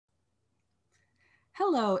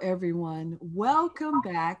Hello, everyone. Welcome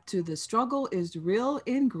back to the Struggle is Real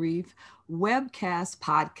in Grief webcast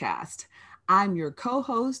podcast. I'm your co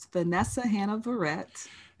host, Vanessa Hannah Verrett.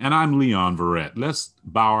 And I'm Leon Verrett. Let's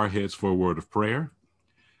bow our heads for a word of prayer.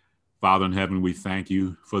 Father in heaven, we thank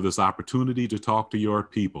you for this opportunity to talk to your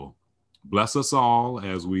people. Bless us all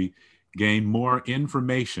as we gain more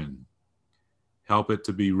information. Help it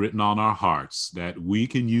to be written on our hearts that we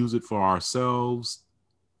can use it for ourselves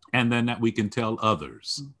and then that we can tell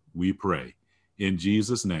others. We pray. In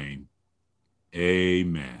Jesus' name,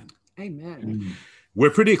 amen. Amen. We're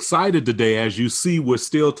pretty excited today. As you see, we're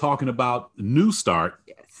still talking about New Start,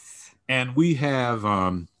 Yes. and we have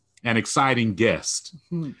an exciting guest.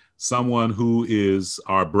 Someone who is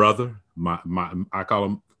our brother. I call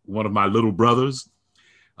him one of my little brothers.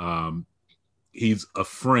 Um, he's a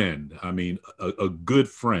friend. I mean, a good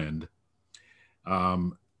friend.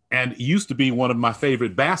 And used to be one of my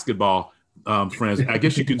favorite basketball friends. I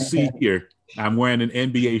guess you can see here, I'm wearing an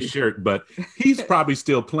NBA shirt, but he's probably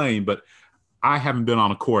still playing, but I haven't been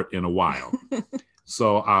on a court in a while.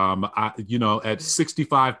 So, at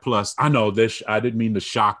 65 plus, I know this. I didn't mean to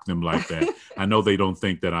shock them like that. I know they don't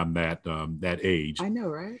think that I'm that age. I know,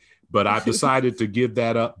 right? But I've decided to give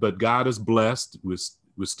that up. But God is blessed.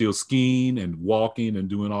 We're still skiing and walking and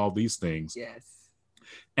doing all these things. Yes.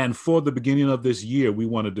 And for the beginning of this year, we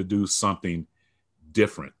wanted to do something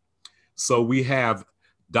different. So we have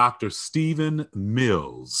Dr. Stephen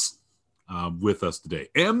Mills with us today,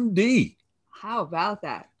 MD. How about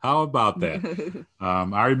that? How about that?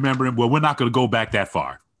 I remember him. Well, we're not going to go back that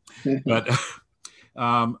far, but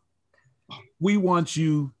um, we want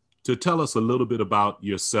you to tell us a little bit about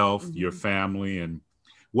yourself, your family, and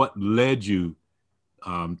what led you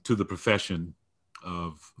to the profession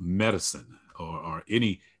of medicine or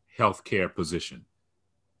any healthcare position.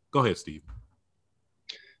 Go ahead, Steve.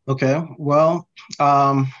 Okay, well,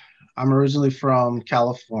 um, I'm originally from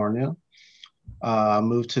California.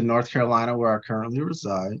 Moved to North Carolina, where I currently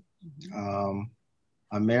reside. Um,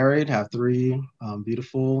 I'm married, have three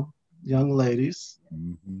beautiful young ladies.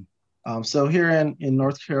 Mm-hmm. So here in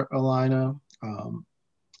North Carolina, um,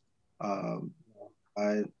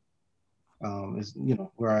 I is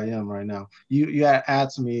where I am right now. You had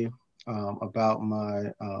asked me about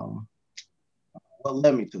my what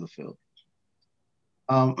led me to the field.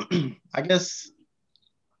 I guess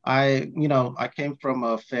I came from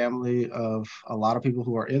a family of a lot of people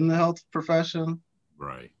who are in the health profession.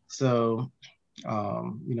 Right. So, a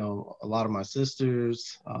lot of my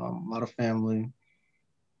sisters, a lot of family,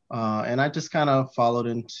 and I just kind of followed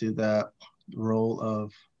into that role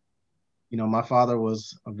of, my father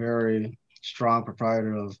was a very strong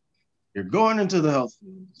proprietor of you're going into the health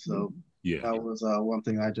field. So Yeah. that was one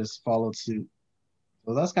thing I just followed suit.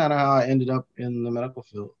 So that's kind of how I ended up in the medical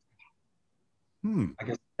field. I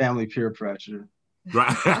guess family peer pressure.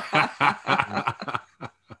 Right.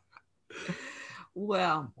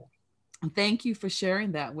 Well, thank you for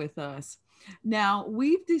sharing that with us. Now,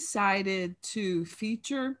 we've decided to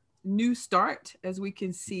feature New Start, as we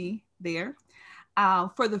can see there,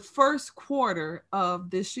 for the first quarter of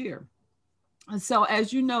this year. And so,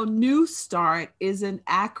 as you know, New Start is an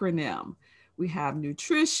acronym. We have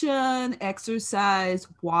nutrition, exercise,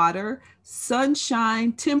 water,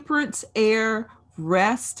 sunshine, temperance, air,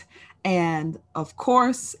 rest, and of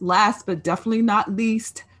course, last but definitely not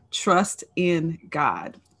least, trust in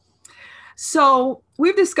God. So,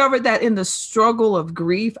 we've discovered that in the struggle of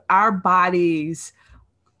grief, our bodies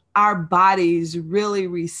really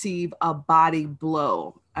receive a body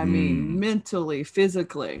blow. I mean, mentally,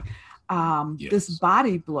 physically, this Yes.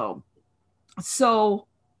 body blow. So,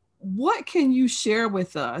 what can you share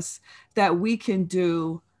with us that we can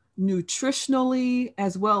do nutritionally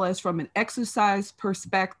as well as from an exercise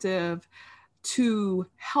perspective to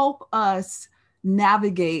help us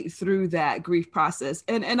navigate through that grief process?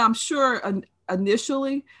 And I'm sure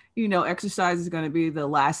initially, exercise is going to be the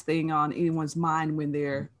last thing on anyone's mind when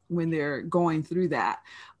they're going through that.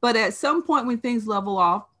 But at some point when things level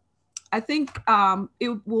off, I think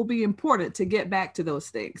it will be important to get back to those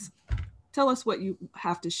things. Tell us what you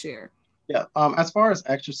have to share. Yeah. As far as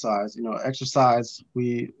exercise, exercise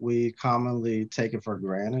we commonly take it for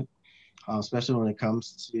granted, especially when it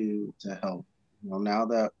comes to health. Now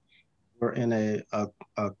that we're in a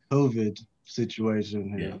COVID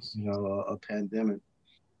situation here, Yes. a pandemic.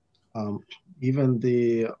 Um, Even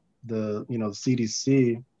the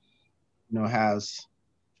CDC, has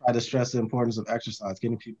tried to stress the importance of exercise,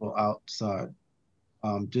 getting people outside.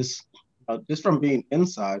 Just from being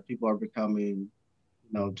inside, people are becoming,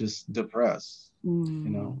 just depressed.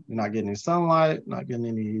 Mm. You're not getting any sunlight, not getting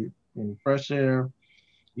any fresh air.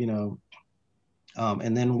 You know,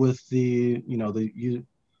 And then with you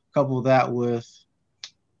couple that with,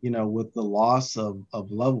 with the loss of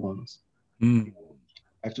loved ones, Mm.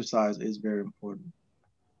 exercise is very important.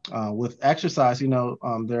 With exercise,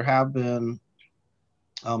 there have been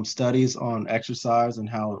studies on exercise and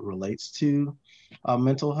how it relates to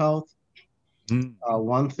mental health. Mm.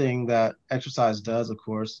 One thing that exercise does, of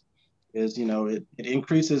course, is it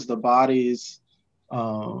increases the body's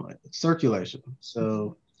circulation.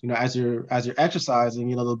 So as you're exercising,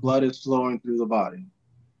 the blood is flowing through the body.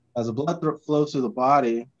 As the blood flows through the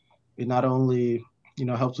body, it not only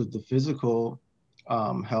helps with the physical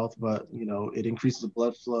health, but it increases the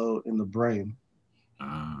blood flow in the brain.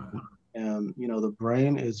 Ah. And the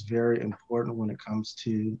brain is very important when it comes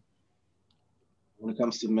to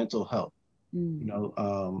mental health.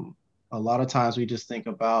 Mm. A lot of times we just think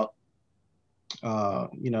about uh,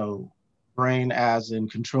 you know brain as in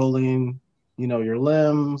controlling your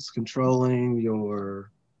limbs, controlling you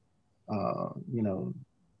know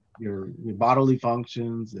your bodily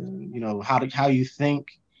functions, and how you think.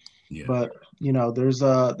 Yeah. But there's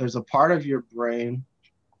a part of your brain,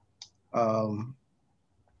 um,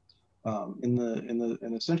 in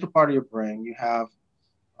the central part of your brain. You have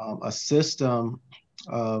a system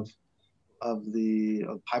of of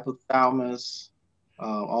hypothalamus,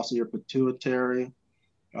 also your pituitary.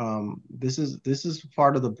 This is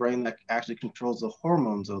part of the brain that actually controls the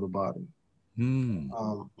hormones of the body. Mm.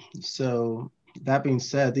 So that being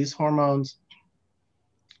said, these hormones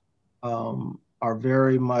are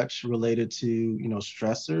very much related to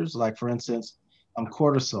stressors. Like, for instance,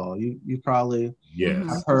 cortisol. You probably have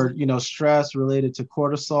Yes. heard stress related to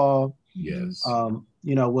cortisol. Yes.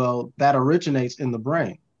 Well, that originates in the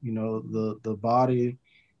brain. The body,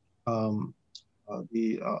 um,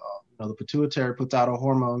 the pituitary puts out a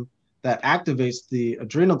hormone that activates the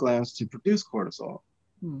adrenal glands to produce cortisol.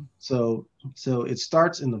 Mm. So it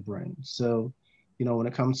starts in the brain. So when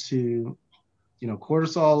it comes to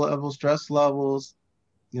cortisol levels, stress levels,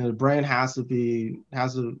 the brain has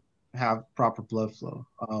to have proper blood flow.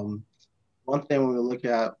 One thing when we look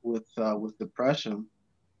at with depression,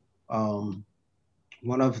 um,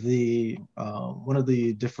 one of the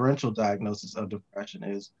differential diagnoses of depression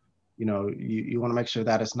is, you want to make sure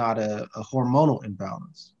that it's not a hormonal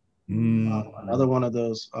imbalance. Mm. Another one of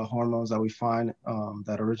those hormones that we find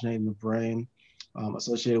that originate in the brain,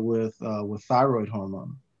 associated with thyroid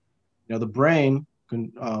hormone. The brain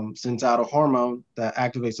sends out a hormone that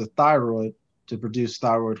activates the thyroid to produce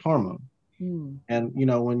thyroid hormone. Mm. And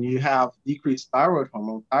when you have decreased thyroid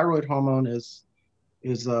hormone is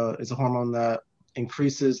a hormone that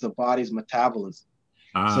increases the body's metabolism.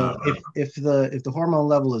 So Ah. if the hormone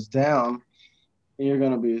level is down, you're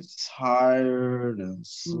gonna be tired and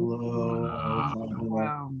slow all Wow. the time,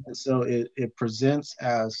 Wow. and so it presents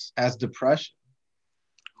as depression.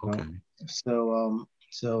 You know? Okay. So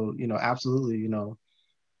absolutely,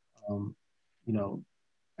 um, you know,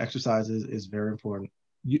 exercise is very important.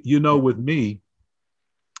 With me,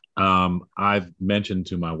 I've mentioned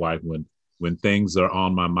to my wife when things are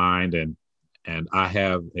on my mind and I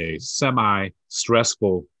have a semi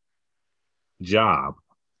stressful job.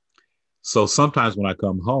 So sometimes when I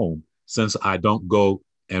come home, since I don't go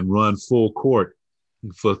and run full court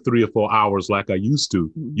for 3 or 4 hours like I used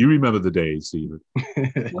to, you remember the days, Stephen.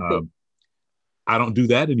 Um, I don't do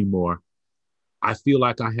that anymore. I feel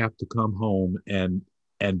like I have to come home and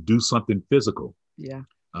do something physical. Yeah.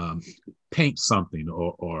 Um, paint something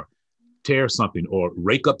or tear something or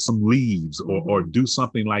rake up some leaves or do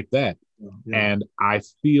something like that. Yeah. And I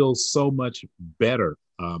feel so much better.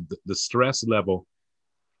 The stress level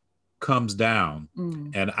comes down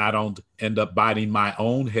and I don't end up biting my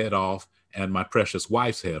own head off and my precious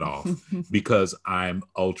wife's head off because I'm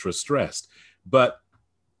ultra stressed. But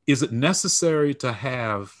is it necessary to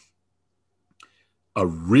have a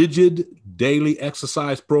rigid daily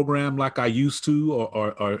exercise program like I used to,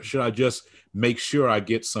 or should I just make sure I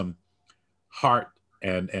get some heart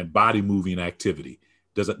and body moving activity?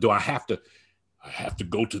 Do I have to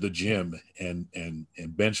go to the gym and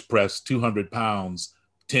bench press 200 pounds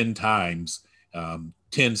 10 times,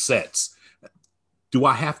 10 sets? Do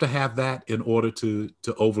I have to have that in order to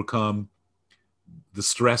overcome the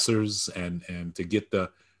stressors and to get the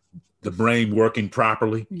brain working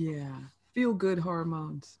properly? Yeah. Feel good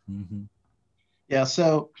hormones. Mm-hmm. Yeah.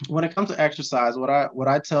 So when it comes to exercise, what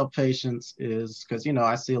I tell patients is, because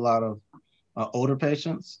I see a lot of older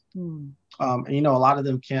patients, and a lot of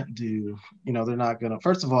them can't do. They're not gonna.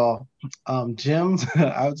 First of all, gyms.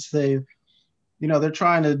 I would say, they're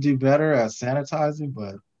trying to do better at sanitizing,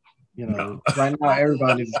 but No. right now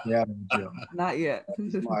everybody needs to stay out of the gym. Not yet.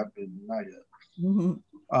 That's my opinion. Not yet.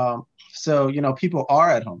 Mm-hmm. So, people are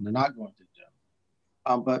at home, they're not going to the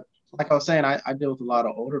gym. But like I was saying, I deal with a lot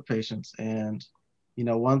of older patients, and,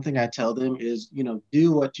 one thing I tell them is,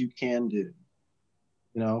 do what you can do.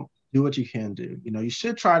 Do what you can do. You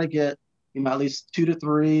should try to get, at least 2 to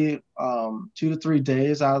 3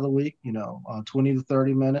 days out of the week, 20 to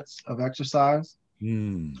 30 minutes of exercise.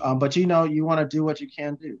 Mm. But you want to do what you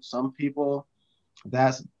can do. Some people,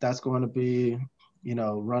 that's going to be,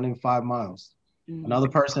 running 5 miles. Mm-hmm. Another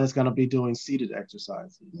person is going to be doing seated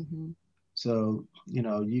exercises. Mm-hmm. So,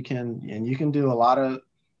 you can do a lot of,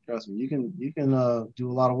 trust me, you can do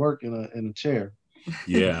a lot of work in a chair.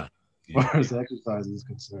 Yeah. As far as exercise is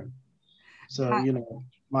concerned. So,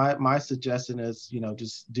 my suggestion is,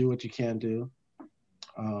 just do what you can do.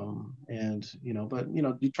 And, but,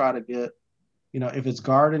 you try to get, if it's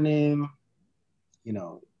gardening,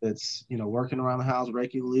 it's, working around the house,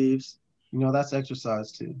 raking leaves, that's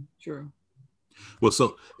exercise too. Sure. Well,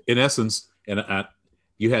 so in essence, and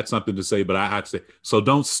you had something to say, but I'd say, so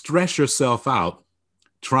don't stress yourself out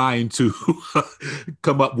trying to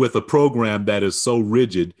come up with a program that is so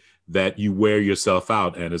rigid that you wear yourself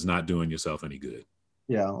out and is not doing yourself any good.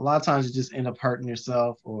 Yeah, a lot of times you just end up hurting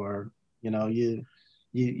yourself, or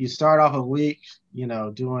you start off a week,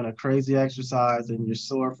 doing a crazy exercise, and you're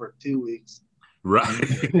sore for 2 weeks. Right.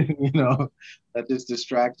 That just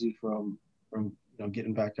distracts you from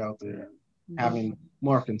getting back out there and having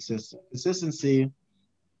more consistency.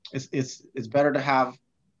 It's better to have.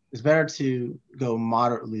 It's better to go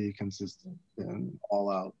moderately consistent than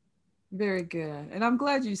all out. Very good. And I'm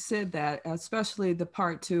glad you said that, especially the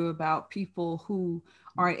part 2 about people who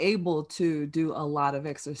are able to do a lot of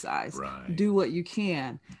exercise. Right. Do what you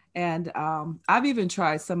can. And I've even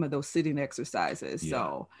tried some of those sitting exercises. Yeah.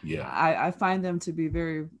 So Yeah. I find them to be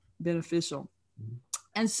very beneficial.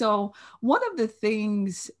 And so one of the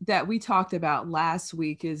things that we talked about last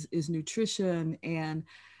week is nutrition. And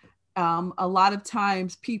a lot of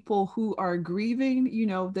times people who are grieving,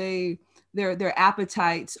 their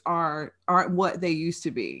appetites aren't what they used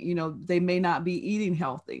to be. They may not be eating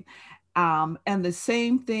healthy. And the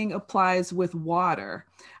same thing applies with water.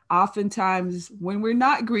 Oftentimes when we're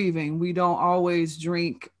not grieving, we don't always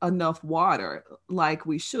drink enough water like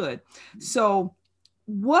we should. So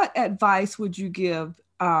what advice would you give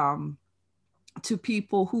to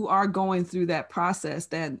people who are going through that process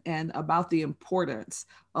and about the importance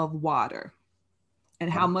of water and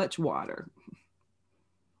how much water?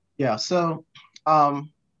 Yeah. So,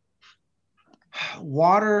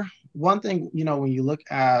 water, one thing, when you look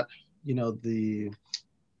at, the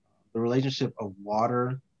relationship of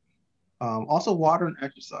water, also water and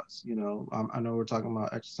exercise, I know we're talking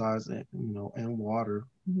about exercise and, and water.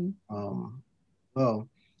 Mm-hmm.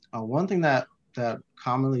 One thing that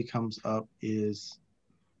commonly comes up is,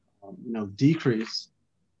 decrease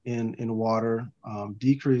in water,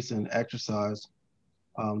 decrease in exercise.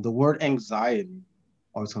 The word anxiety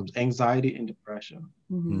always comes, anxiety and depression.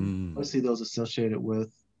 Mm-hmm. I see those associated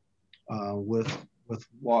with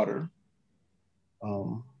water.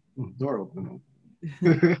 Door opening.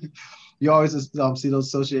 You always see those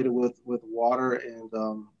associated with water and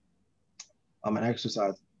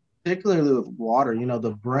exercise, particularly with water.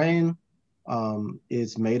 The brain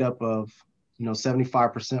is made up of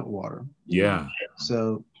 75% water. Yeah.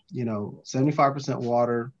 So 75%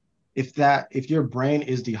 water. If your brain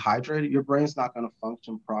is dehydrated, your brain's not going to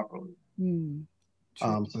function properly.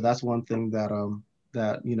 So that's one thing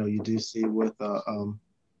that you do see with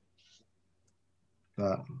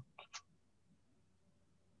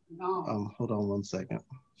hold on one second.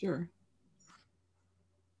 Sure.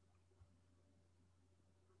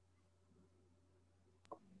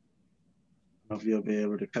 I don't know if you'll be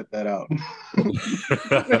able to cut that out.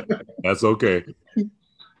 That's okay.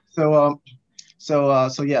 So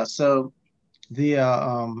yeah. So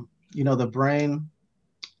the brain,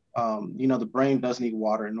 the brain does need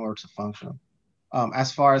water in order to function.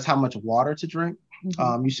 As far as how much water to drink,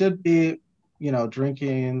 you should be,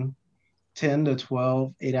 drinking 10 to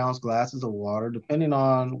 12 8-ounce glasses of water, depending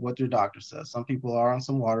on what your doctor says. Some people are on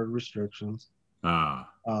some water restrictions.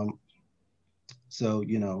 So,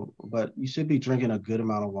 but you should be drinking a good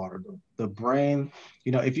amount of water. The brain,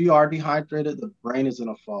 if you are dehydrated, the brain is in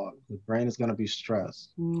a fog. The brain is going to be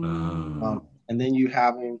stressed. And then you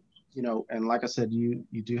having, and like I said, you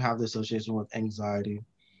do have the association with anxiety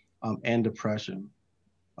and depression.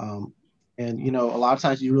 And, a lot of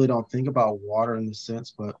times you really don't think about water in the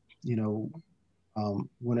sense, but,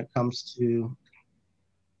 when it comes to,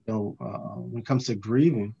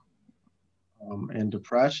 grieving and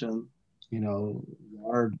depression,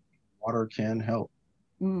 water can help.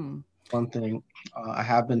 One thing I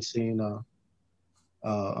have been seeing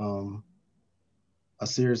uh, um, a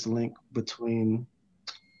serious link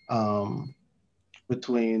um,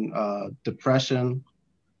 between depression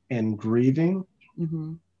and grieving.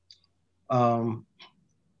 Mm-hmm. Um,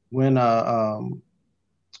 when when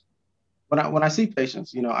I see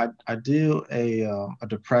patients, I do a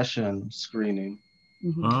depression screening,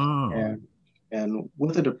 Mm-hmm. Oh. and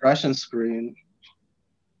with a depression screen,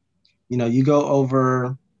 you go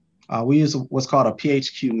over. We use what's called a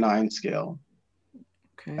PHQ-9 scale,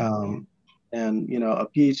 Okay. um, and a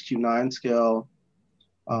PHQ-9 scale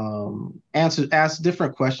asks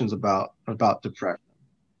different questions about depression.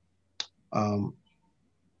 Um,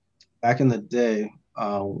 Back in the day,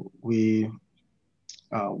 we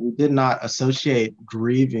did not associate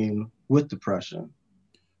grieving with depression.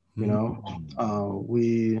 We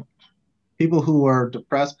People who were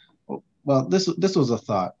depressed. Well, this was a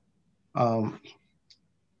thought. Um,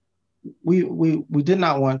 we did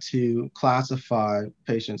not want to classify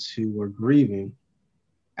patients who were grieving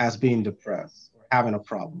as being depressed or having a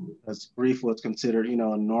problem, as grief was considered, a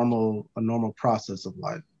normal process of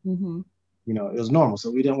life. Mm-hmm. It was normal, so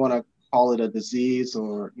we didn't want to call it a disease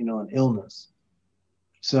or an illness.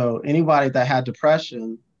 So anybody that had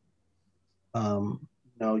depression,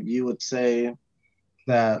 you would say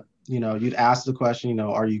that, you'd ask the question,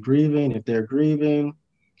 are you grieving? If they're grieving,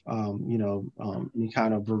 any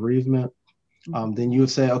kind of bereavement, then you would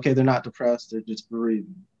say, okay, they're not depressed, they're just bereaved.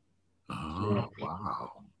 Oh,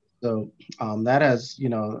 wow. So that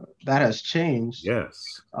has changed,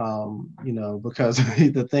 Yes. because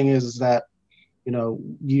the thing is that,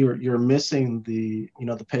 you're missing the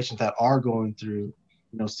patient that are going through,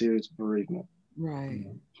 serious bereavement. Right.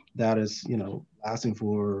 That is, lasting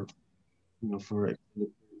for a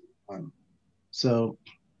time. So,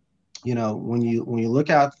 when you look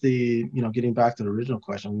at getting back to the original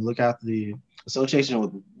question, we look at the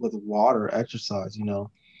association with water, exercise,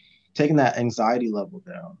 taking that anxiety level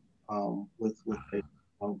down, with patients.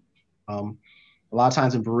 Um, a lot of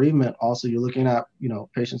times in bereavement, also you're looking at,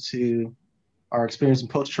 patients who are experiencing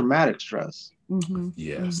post-traumatic stress. Mm-hmm.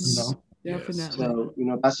 Yes. Definitely. So,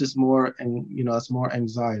 that's just more, and that's more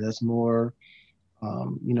anxiety. That's more,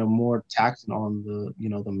 more taxing on the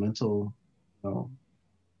mental,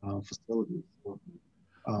 facilities.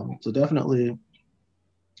 So definitely,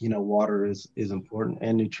 water is important,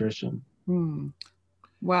 and nutrition. Mm.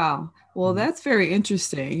 Wow. Well, Mhm. that's very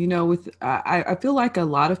interesting. With I feel like a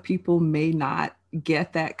lot of people may not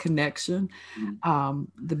get that connection.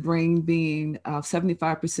 The brain being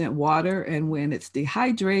 75% water, and when it's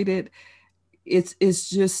dehydrated, it's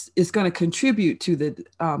going to contribute to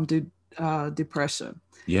the depression.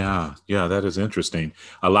 Yeah. Yeah. That is interesting.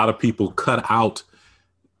 A lot of people cut out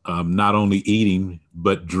not only eating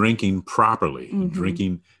but drinking properly,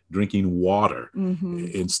 Mm-hmm. drinking water. Mm-hmm.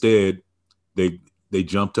 Instead, they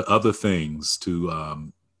jump to other things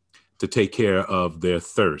to take care of their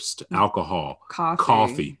thirst: alcohol,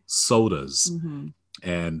 coffee, sodas, Mm-hmm.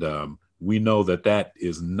 and we know that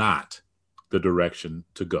is not the direction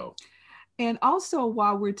to go. And also,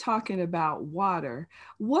 while we're talking about water,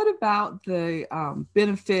 what about the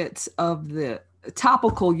benefits of the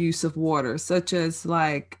topical use of water, such as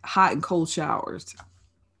like hot and cold showers?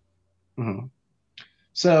 Mhm.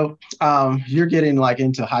 So you're getting like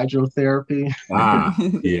into hydrotherapy. Ah,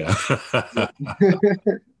 yeah.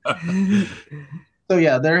 So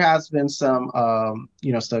yeah, there has been some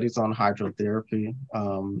studies on hydrotherapy,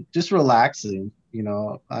 just relaxing.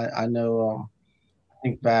 I know, I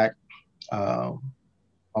think back, my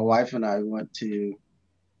wife and I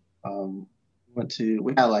um,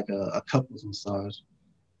 we had like a couples massage,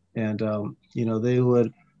 and they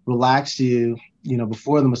would relax you,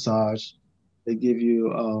 before the massage. They give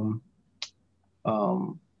you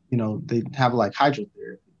they'd have like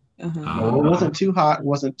hydrotherapy. Uh-huh. It wasn't too hot,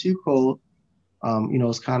 wasn't too cold.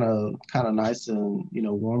 It's kind of nice and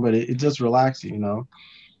warm, but it does relax you.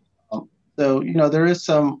 Um, so there is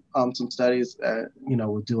some studies that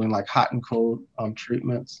with doing like hot and cold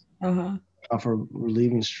treatments Uh-huh. for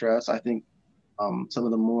relieving stress. I think some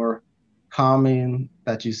of the more calming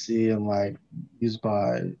that you see and like used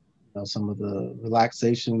by some of the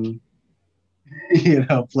relaxation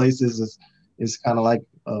places is kind of like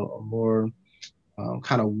a more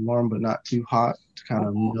kind of warm but not too hot to kind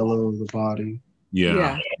of mellow the body.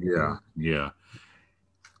 Yeah. Yeah. Yeah.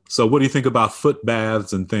 So what do you think about foot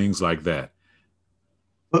baths and things like that?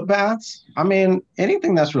 Foot baths, I mean,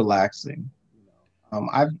 anything that's relaxing.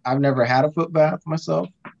 I've never had a foot bath myself.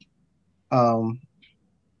 Um,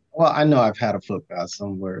 well, I know I've had a foot bath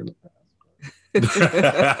somewhere in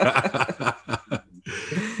the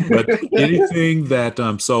But anything that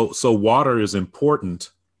so water is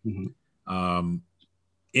important. past. Um,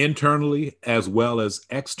 internally as well as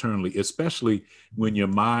externally, especially when your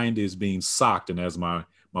mind is being socked. And as my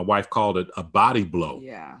wife called it, a body blow.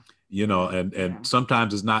 Yeah. You know, and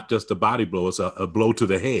sometimes it's not just a body blow, it's a blow to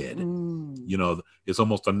the head. You know, it's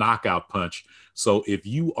almost a knockout punch. So if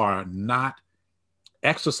you are not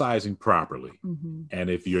exercising properly, and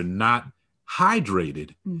if you're not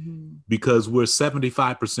hydrated, because we're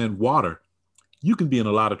 75% water, you can be in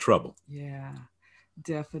a lot of trouble. Yeah,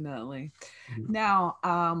 definitely. Now,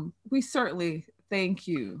 we certainly thank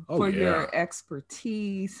you for your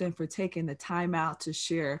expertise and for taking the time out to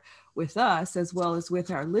share with us as well as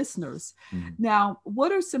with our listeners. Now,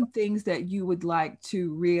 what are some things that you would like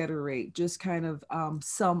to reiterate, just kind of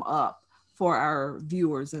sum up for our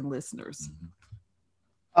viewers and listeners?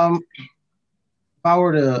 If I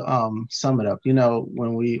were to sum it up, you know,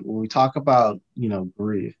 when we talk about, you know,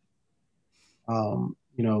 grief, you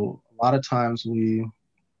know, a lot of times we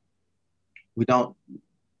don't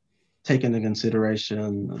take into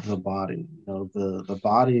consideration the body. You know, the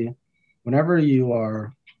body, whenever you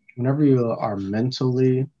are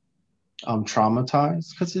mentally traumatized,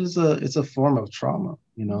 because it's a form of trauma,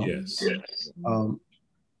 you know. Yes.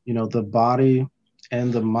 You know, the body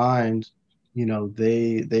and the mind, you know,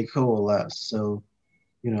 they coalesce. So,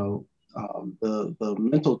 you know, the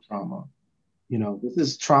mental trauma, you know, this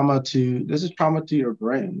is trauma to your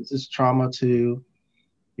brain. This is trauma to,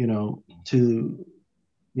 you know, to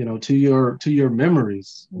your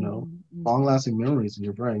memories, you know, long lasting memories in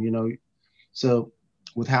your brain, you know. So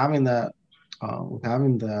with having that, you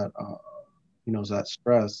know, that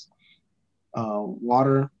stress,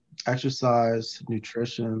 water, exercise,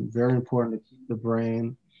 nutrition, very important to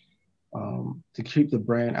keep the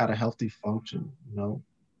brain, at a healthy function, you know,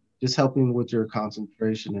 just helping with your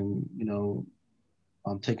concentration and, you know,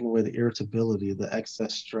 taking away the irritability, the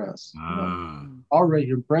excess stress. You know, already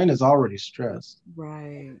your brain is already stressed.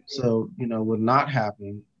 Right. So, you know, with not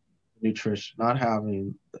having nutrition, not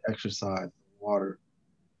having the exercise, water,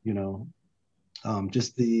 you know,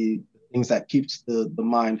 just the things that keeps the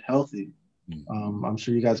mind healthy. I'm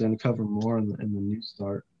sure you guys are going to cover more in the New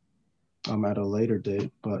Start at a later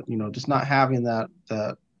date, but, you know, just not having that,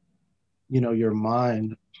 you know, your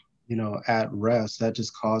mind, you know, at rest, that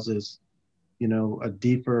just causes, you know, a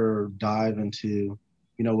deeper dive into,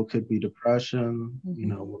 you know, what could be depression, you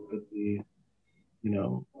know, what could be, you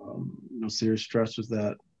know, serious stressors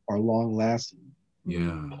that are long lasting.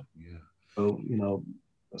 Yeah. So, you know,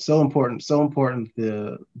 so important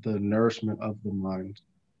the nourishment of the mind.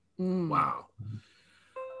 Wow.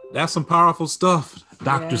 That's some powerful stuff,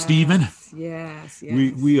 Dr. Stephen. Yes.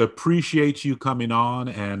 We appreciate you coming on,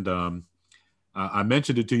 and I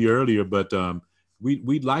mentioned it to you earlier, but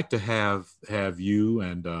we'd like to have you,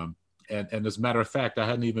 and as a matter of fact, I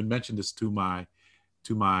hadn't even mentioned this to my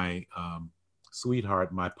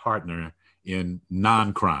sweetheart, my partner in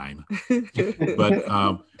non-crime,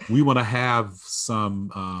 but we want to have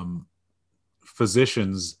some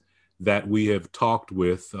physicians that we have talked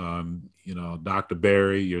with, you know, Dr.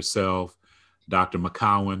 Berry, yourself, Dr.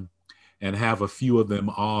 McCowan, and have a few of them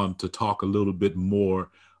on to talk a little bit more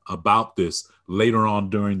about this later on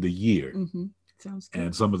during the year. Sounds good.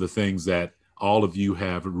 And some of the things that all of you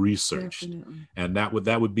have researched. Definitely. And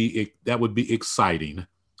that would be exciting.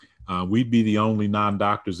 We'd be the only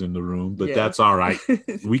non-doctors in the room, but that's all right.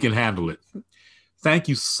 We can handle it. Thank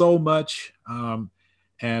you so much.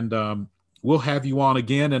 And we'll have you on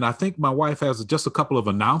again. And I think my wife has just a couple of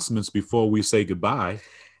announcements before we say goodbye.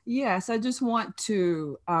 Yes, I just want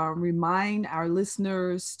to remind our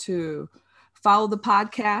listeners to follow the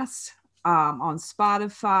podcast on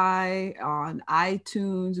Spotify, on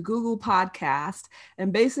iTunes, Google Podcast,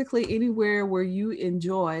 and basically anywhere where you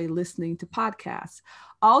enjoy listening to podcasts.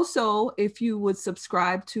 Also, if you would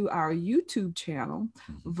subscribe to our YouTube channel,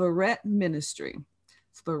 Verrett Ministry.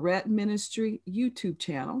 It's Verrett Ministry YouTube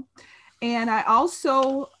channel. And I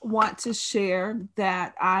also want to share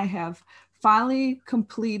that I have finally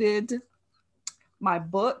completed my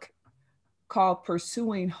book called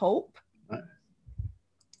Pursuing Hope.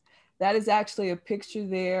 That is actually a picture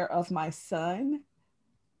there of my son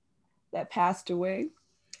that passed away.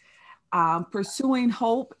 Pursuing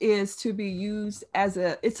Hope is to be used as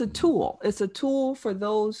it's a tool. It's a tool for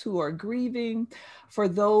those who are grieving, for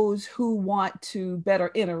those who want to better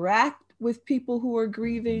interact with people who are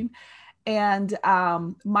grieving. And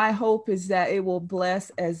my hope is that it will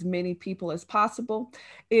bless as many people as possible.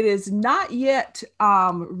 It is not yet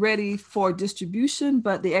ready for distribution,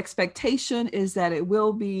 but the expectation is that it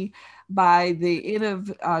will be by the end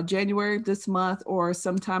of January this month or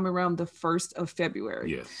sometime around the 1st of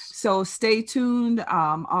February. Yes. So stay tuned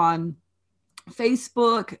on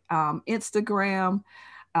Facebook, Instagram.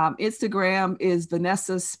 Instagram is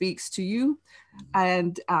Vanessa Speaks to You,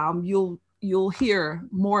 and you'll hear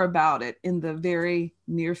more about it in the very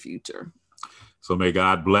near future. So may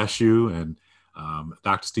God bless you. And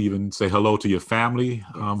Dr. Stephen, say hello to your family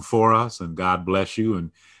for us, and God bless you.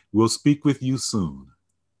 And we'll speak with you soon.